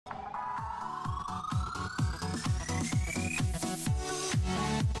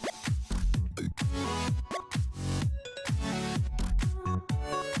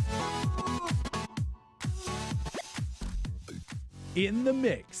In the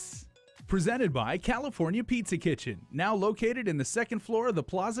Mix. Presented by California Pizza Kitchen, now located in the second floor of the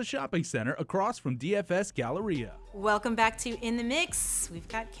Plaza Shopping Center across from DFS Galleria. Welcome back to In the Mix. We've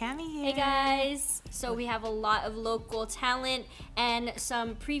got Cami here. Hey guys! So we have a lot of local talent and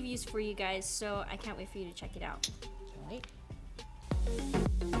some previews for you guys, so I can't wait for you to check it out.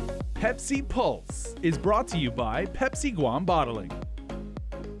 Pepsi Pulse is brought to you by Pepsi Guam Bottling.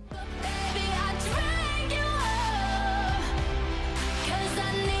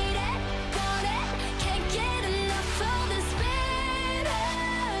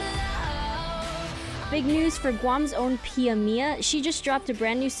 Big news for Guam's own Pia Mia. She just dropped a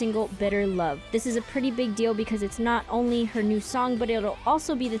brand new single, Bitter Love. This is a pretty big deal because it's not only her new song, but it'll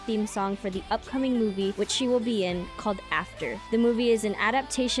also be the theme song for the upcoming movie, which she will be in, called After. The movie is an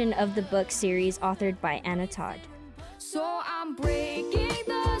adaptation of the book series authored by Anna Todd. So I'm breaking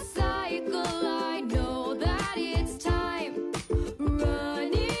the cycle, I know that it's time.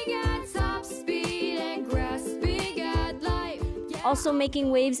 Running at top speed and grasping at life. Also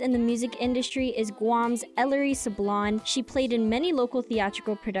making waves in the music industry is Guam's Ellery Sablon. She played in many local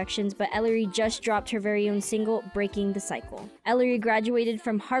theatrical productions, but Ellery just dropped her very own single, Breaking the Cycle. Ellery graduated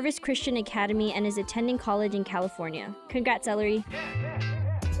from Harvest Christian Academy and is attending college in California. Congrats, Ellery.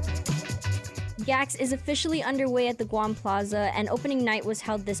 GAX is officially underway at the Guam Plaza, and opening night was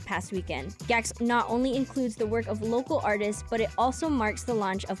held this past weekend. GAX not only includes the work of local artists, but it also marks the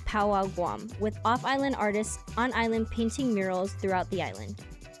launch of Powwow Guam, with off-island artists on-island painting murals throughout the island.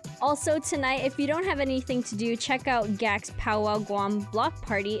 Also tonight, if you don't have anything to do, check out GAX Powwow Guam Block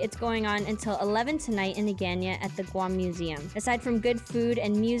Party. It's going on until 11 tonight in Agana at the Guam Museum. Aside from good food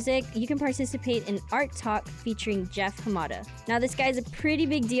and music, you can participate in Art Talk featuring Jeff Hamada. Now this guy's a pretty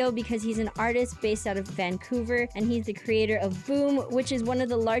big deal because he's an artist based out of Vancouver, and he's the creator of Boom, which is one of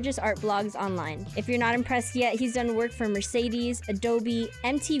the largest art blogs online. If you're not impressed yet, he's done work for Mercedes, Adobe,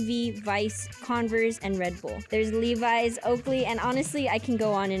 MTV, Vice, Converse, and Red Bull. There's Levi's, Oakley, and honestly, I can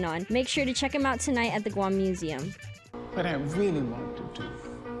go on and on. Make sure to check him out tonight at the Guam Museum. What I really want to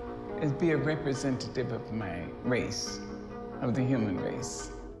do is be a representative of my race, of the human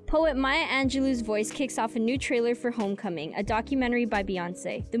race. Poet Maya Angelou's voice kicks off a new trailer for Homecoming, a documentary by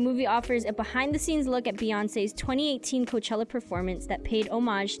Beyoncé. The movie offers a behind-the-scenes look at Beyoncé's 2018 Coachella performance that paid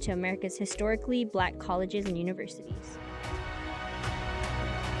homage to America's historically black colleges and universities.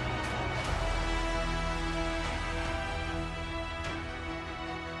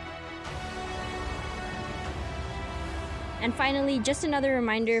 And finally, just another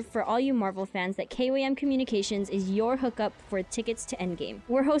reminder for all you Marvel fans that KOAM Communications is your hookup for tickets to Endgame.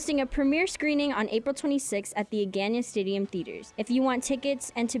 We're hosting a premiere screening on April 26th at the Agana Stadium Theaters. If you want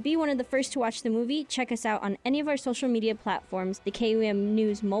tickets and to be one of the first to watch the movie, check us out on any of our social media platforms, the KOAM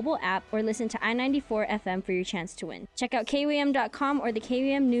News mobile app, or listen to I-94 FM for your chance to win. Check out KOAM.com or the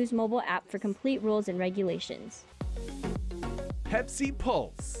KOAM News mobile app for complete rules and regulations. Pepsi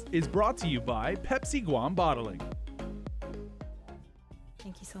Pulse is brought to you by Pepsi Guam Bottling.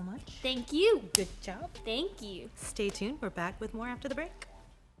 Thank you so much. Thank you. Good job. Thank you. Stay tuned. We're back with more after the break.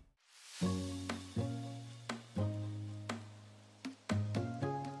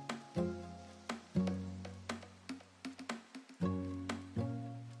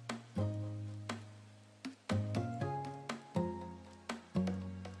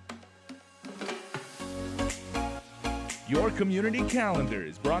 Your community calendar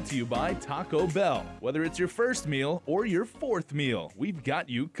is brought to you by Taco Bell. Whether it's your first meal or your fourth meal, we've got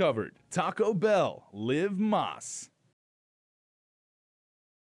you covered. Taco Bell, live Mas.